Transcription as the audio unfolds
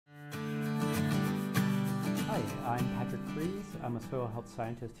Laboratories. I'm a soil health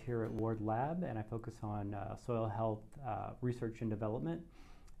scientist here at Ward Lab, and I focus on soil health research and development,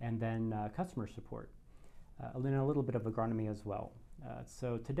 and then customer support, and then a little bit of agronomy as well.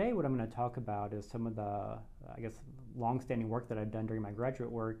 So today what I'm going to talk about is some of the, long-standing work that I've done during my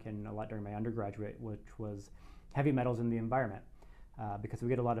graduate work and a lot during my undergraduate, which was heavy metals in the environment. Because we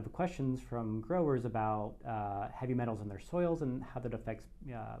get a lot of questions from growers about heavy metals in their soils and how that affects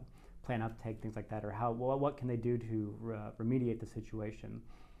plant uptake, things like that, or what can they do to remediate the situation.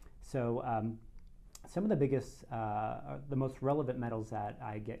 So some of the biggest, the most relevant metals that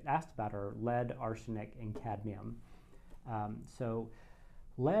I get asked about are lead, arsenic, and cadmium. So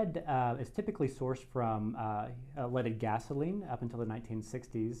lead is typically sourced from leaded gasoline up until the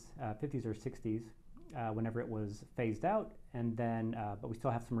 1960s, 50s or 60s, whenever it was phased out, and then, but we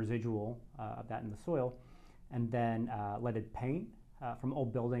still have some residual of that in the soil, and then leaded paint from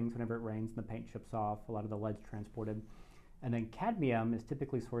old buildings. Whenever it rains and the paint chips off, a lot of the lead's transported. And then cadmium is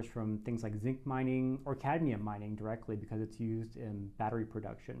typically sourced from things like zinc mining or cadmium mining directly because it's used in battery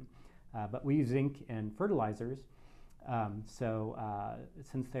production. But we use zinc in fertilizers,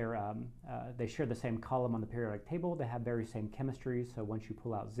 since they share the same column on the periodic table, they have very same chemistry, so once you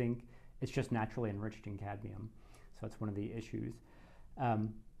pull out zinc, it's just naturally enriched in cadmium. So that's one of the issues.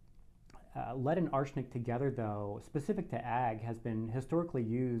 Lead and arsenic together, though, specific to ag, has been historically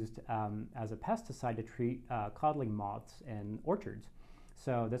used as a pesticide to treat codling moths in orchards.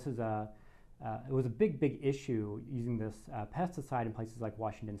 So this is it was a big issue using this pesticide in places like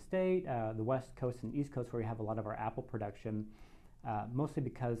Washington State, the West Coast and East Coast, where we have a lot of our apple production, mostly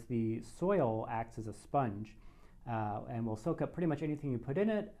because the soil acts as a sponge and will soak up pretty much anything you put in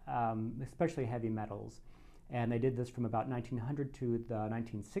it, especially heavy metals. And they did this from about 1900 to the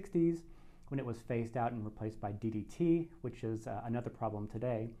 1960s, when it was phased out and replaced by DDT, which is another problem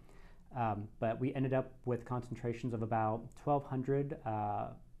today. But we ended up with concentrations of about 1,200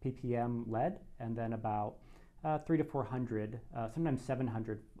 ppm lead, and then about 300 to 400, sometimes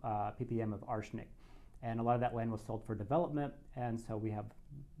 700 ppm of arsenic. And a lot of that land was sold for development, and so we have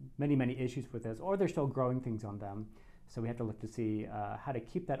many issues with this, or they're still growing things on them. So we have to look to see how to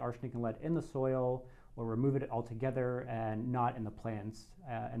keep that arsenic and lead in the soil, or remove it altogether and not in the plants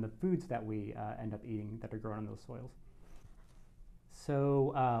and the foods that we end up eating that are grown in those soils.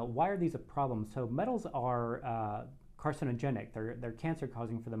 So why are these a problem? So metals are carcinogenic. They're cancer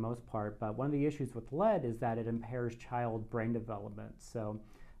causing for the most part, but one of the issues with lead is that it impairs child brain development. So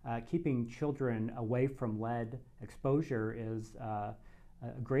keeping children away from lead exposure is a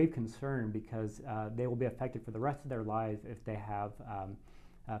grave concern, because they will be affected for the rest of their lives if they have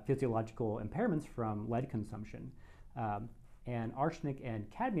physiological impairments from lead consumption. And arsenic and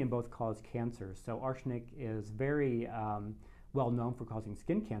cadmium both cause cancer. So arsenic is very well known for causing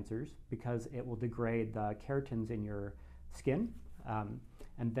skin cancers because it will degrade the keratins in your skin.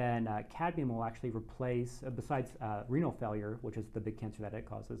 And then cadmium will actually replace, besides renal failure, which is the big cancer that it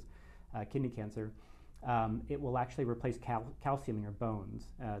causes, kidney cancer, it will actually replace calcium in your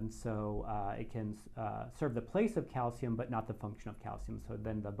bones. And so it can serve the place of calcium, but not the function of calcium. So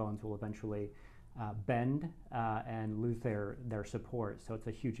then the bones will eventually bend and lose their support. So it's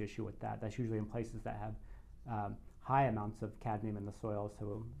a huge issue with that. That's usually in places that have high amounts of cadmium in the soil,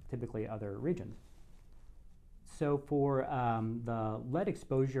 so typically other regions. So for the lead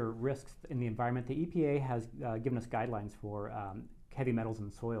exposure risks in the environment, the EPA has given us guidelines for heavy metals in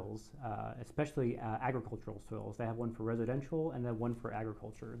soils, especially agricultural soils. They have one for residential and then one for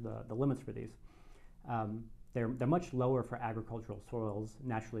agriculture, the limits for these. They're much lower for agricultural soils,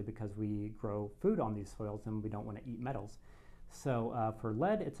 naturally, because we grow food on these soils and we don't want to eat metals. So for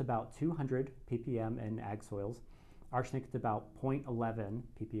lead, it's about 200 ppm in ag soils. Arsenic is about 0.11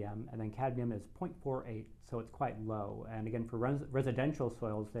 ppm, and then cadmium is 0.48, so it's quite low. And again, for residential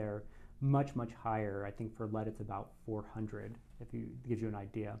soils, they're much higher. I think for lead it's about 400, if it gives you an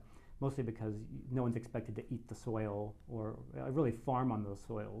idea, mostly because no one's expected to eat the soil or really farm on those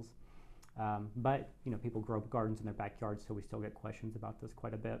soils. But people grow gardens in their backyards, so we still get questions about this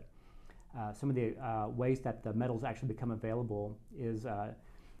quite a bit. Some of the ways that the metals actually become available is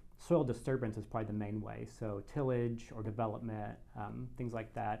soil disturbance is probably the main way. So tillage or development, things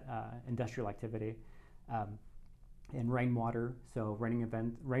like that, industrial activity. And rainwater, so rain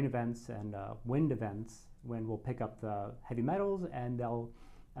events and wind events, when we'll pick up the heavy metals and they'll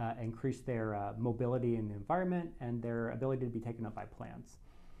increase their mobility in the environment and their ability to be taken up by plants.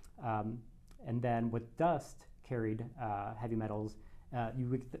 And then with dust carried heavy metals,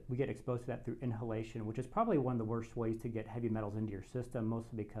 we get exposed to that through inhalation, which is probably one of the worst ways to get heavy metals into your system,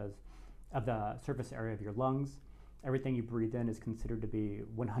 mostly because of the surface area of your lungs. Everything you breathe in is considered to be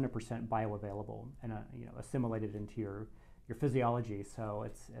 100% bioavailable and assimilated into your physiology, so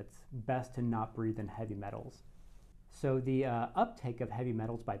it's best to not breathe in heavy metals. So the uptake of heavy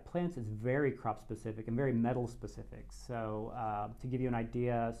metals by plants is very crop specific and very metal specific. So to give you an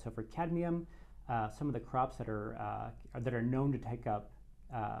idea, so for cadmium, some of the crops that are known to take up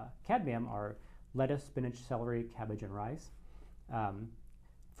cadmium are lettuce, spinach, celery, cabbage, and rice.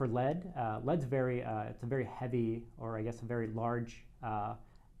 For lead, lead's it's a very heavy, or I guess a very large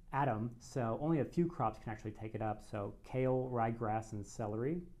atom, so only a few crops can actually take it up. So kale, ryegrass, and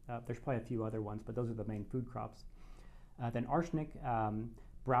celery. There's probably a few other ones, but those are the main food crops. Then arsenic,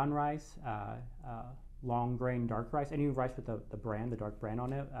 brown rice, long grain dark rice. Any rice with the dark bran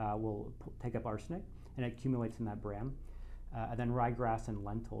on it will take up arsenic, and it accumulates in that bran. And then ryegrass and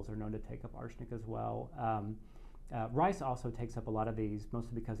lentils are known to take up arsenic as well. Rice also takes up a lot of these,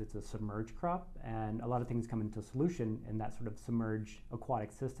 mostly because it's a submerged crop, and a lot of things come into solution in that sort of submerged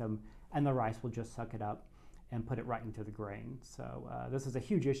aquatic system, and the rice will just suck it up and put it right into the grain. So this is a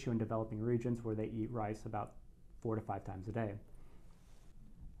huge issue in developing regions where they eat rice about 4 to 5 times a day.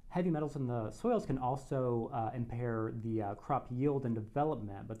 Heavy metals in the soils can also impair the crop yield and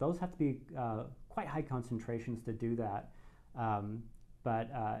development, but those have to be quite high concentrations to do that.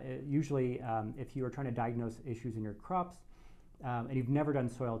 Usually, if you are trying to diagnose issues in your crops and you've never done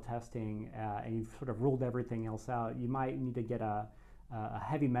soil testing and you've sort of ruled everything else out, you might need to get a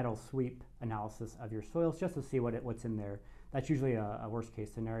heavy metal sweep analysis of your soils just to see what's in there. That's usually a worst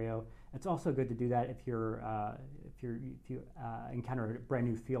case scenario. It's also good to do that if you encounter a brand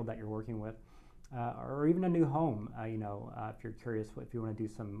new field that you're working with, or even a new home. If you're curious, if you want to do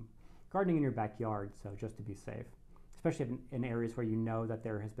some gardening in your backyard, so just to be safe. Especially in areas where you know that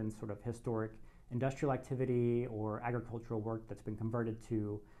there has been sort of historic industrial activity or agricultural work that's been converted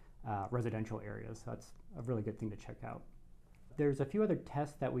to residential areas. So that's a really good thing to check out. There's a few other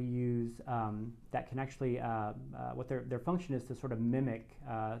tests that we use that can actually, what their function is to sort of mimic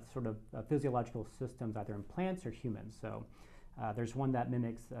physiological systems either in plants or humans. So there's one that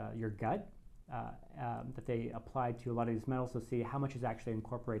mimics your gut that they apply to a lot of these metals to see how much is actually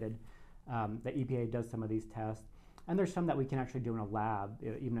incorporated. The EPA does some of these tests. And there's some that we can actually do in a lab,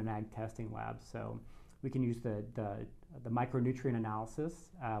 even an ag testing lab. So we can use the micronutrient analysis,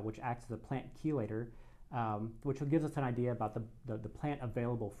 which acts as a plant chelator, which gives us an idea about the plant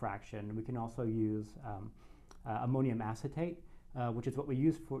available fraction. We can also use ammonium acetate, which is what we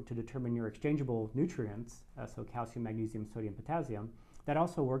use to determine your exchangeable nutrients, so calcium, magnesium, sodium, potassium. That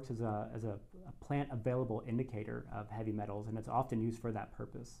also works as a plant available indicator of heavy metals, and it's often used for that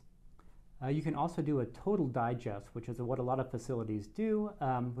purpose. You can also do a total digest, which is what a lot of facilities do,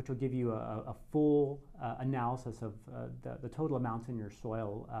 which will give you a full analysis of the total amounts in your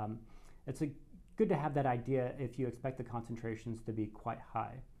soil. It's good to have that idea if you expect the concentrations to be quite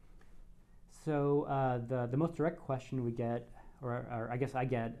high. So the most direct question we get, or I guess I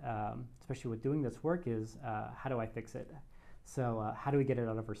get, especially with doing this work, is how do I fix it? So how do we get it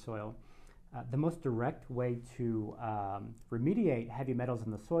out of our soil? The most direct way to remediate heavy metals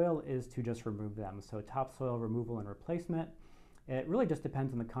in the soil is to just remove them. So topsoil removal and replacement. It really just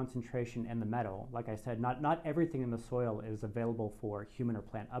depends on the concentration and the metal. Like I said, not everything in the soil is available for human or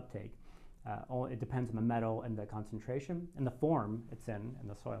plant uptake. It depends on the metal and the concentration and the form it's in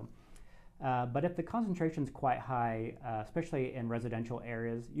the soil. But if the concentration is quite high, especially in residential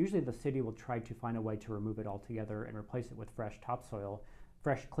areas, usually the city will try to find a way to remove it altogether and replace it with fresh topsoil.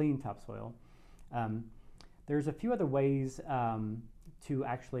 Fresh, clean topsoil. There's a few other ways to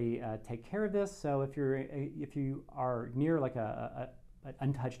actually take care of this. So if you are near like an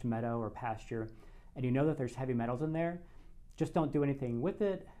untouched meadow or pasture, and you know that there's heavy metals in there, just don't do anything with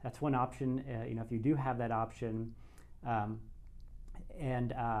it. That's one option. If you do have that option, so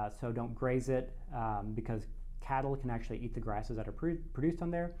don't graze it because cattle can actually eat the grasses that are produced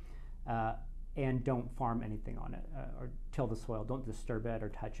on there. And don't farm anything on it or till the soil. Don't disturb it or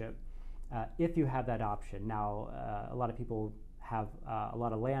touch it if you have that option. Now, a lot of people have a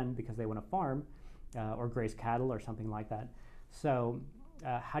lot of land because they want to farm or graze cattle or something like that. So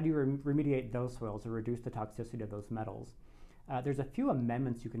how do you remediate those soils or reduce the toxicity of those metals? There's a few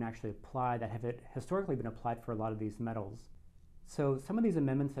amendments you can actually apply that have historically been applied for a lot of these metals. So some of these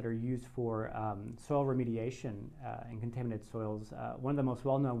amendments that are used for soil remediation in contaminated soils, one of the most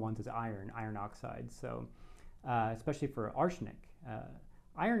well-known ones is iron oxide. So especially for arsenic.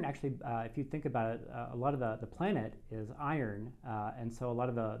 Iron actually, if you think about it, a lot of the planet is iron, and so a lot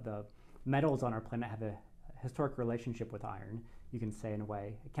of the metals on our planet have a historic relationship with iron, you can say in a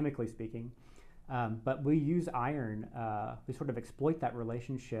way, chemically speaking. But we use iron, we sort of exploit that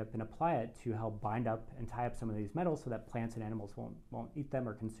relationship and apply it to help bind up and tie up some of these metals so that plants and animals won't eat them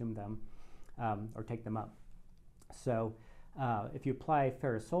or consume them or take them up. So If you apply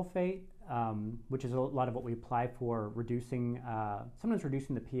ferrous sulfate, which is a lot of what we apply for reducing, sometimes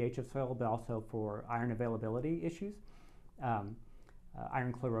reducing the pH of soil, but also for iron availability issues,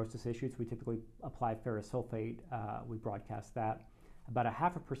 iron chlorosis issues, we typically apply ferrous sulfate. We broadcast that. About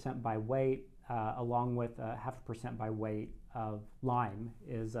 0.5% by weight, along with 0.5% by weight of lime,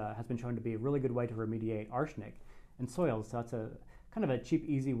 has been shown to be a really good way to remediate arsenic in soils. So that's a kind of a cheap,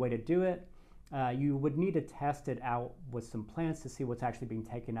 easy way to do it. You would need to test it out with some plants to see what's actually being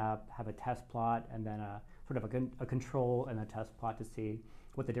taken up, have a test plot, and then sort of a control and a test plot to see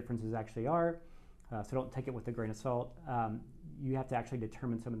what the differences actually are. So don't take it with a grain of salt. You have to actually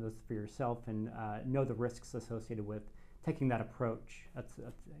determine some of this for yourself and know the risks associated with taking that approach. You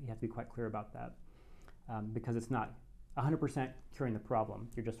have to be quite clear about that because it's not 100% curing the problem.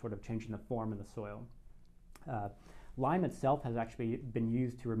 You're just sort of changing the form in the soil. Lime itself has actually been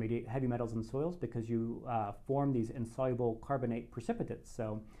used to remediate heavy metals in soils because you form these insoluble carbonate precipitates.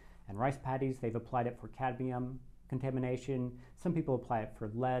 So in rice paddies, they've applied it for cadmium contamination. Some people apply it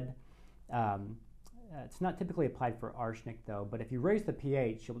for lead. It's not typically applied for arsenic though, but if you raise the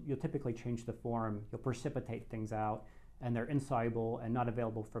pH, you'll typically change the form, you'll precipitate things out, and they're insoluble and not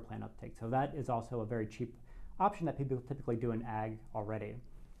available for plant uptake. So that is also a very cheap option that people typically do in ag already.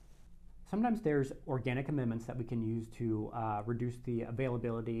 Sometimes there's organic amendments that we can use to reduce the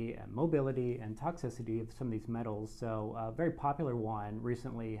availability and mobility and toxicity of some of these metals. So a very popular one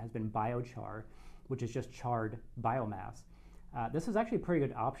recently has been biochar, which is just charred biomass. This is actually a pretty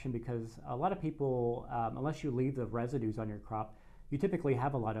good option because a lot of people, unless you leave the residues on your crop, you typically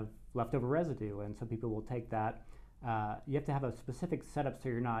have a lot of leftover residue, and so people will take that. You have to have a specific setup so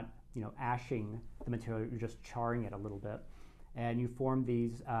you're not, ashing the material, you're just charring it a little bit. And you form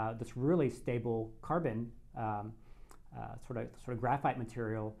this really stable carbon, sort of graphite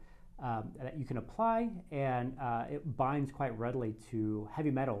material that you can apply, and it binds quite readily to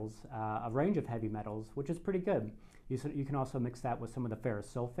heavy metals, a range of heavy metals, which is pretty good. You can also mix that with some of the ferrous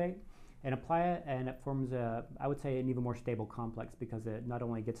sulfate and apply it, and it forms I would say, an even more stable complex because it not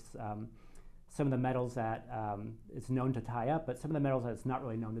only gets some of the metals that it's known to tie up, but some of the metals that it's not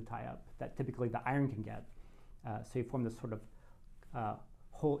really known to tie up that typically the iron can get. So you form this sort of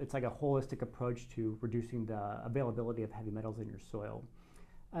it's like a holistic approach to reducing the availability of heavy metals in your soil.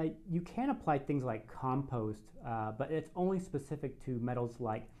 You can apply things like compost, but it's only specific to metals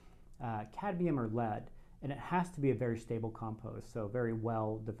like cadmium or lead, and it has to be a very stable compost, so very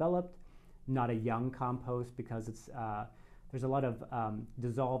well developed, not a young compost because there's a lot of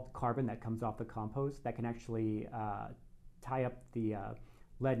dissolved carbon that comes off the compost that can actually tie up the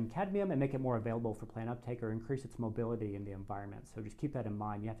lead and cadmium and make it more available for plant uptake or increase its mobility in the environment. So just keep that in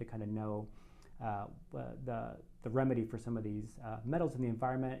mind. You have to kind of know the remedy for some of these metals in the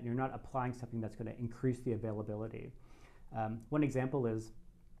environment, and you're not applying something that's going to increase the availability. One example is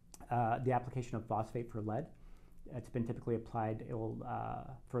the application of phosphate for lead. It's been typically applied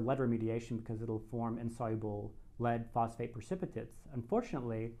for lead remediation because it'll form insoluble lead phosphate precipitates.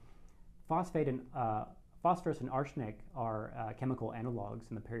 Unfortunately, phosphorus and arsenic are chemical analogs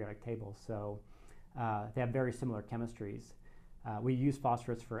in the periodic table, so they have very similar chemistries. We use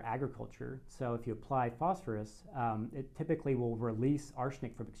phosphorus for agriculture, so if you apply phosphorus, it typically will release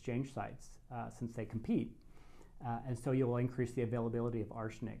arsenic from exchange sites since they compete, and so you'll increase the availability of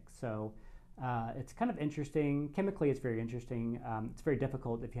arsenic. So it's kind of interesting. Chemically, it's very interesting. It's very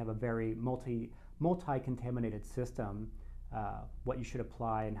difficult if you have a very multi-contaminated system, what you should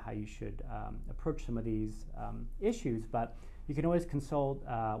apply and how you should approach some of these issues. But you can always consult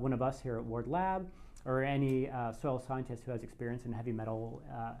one of us here at Ward Lab or any soil scientist who has experience in heavy metals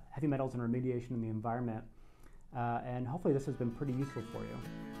and remediation in the environment. And hopefully this has been pretty useful for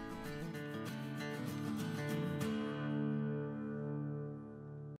you.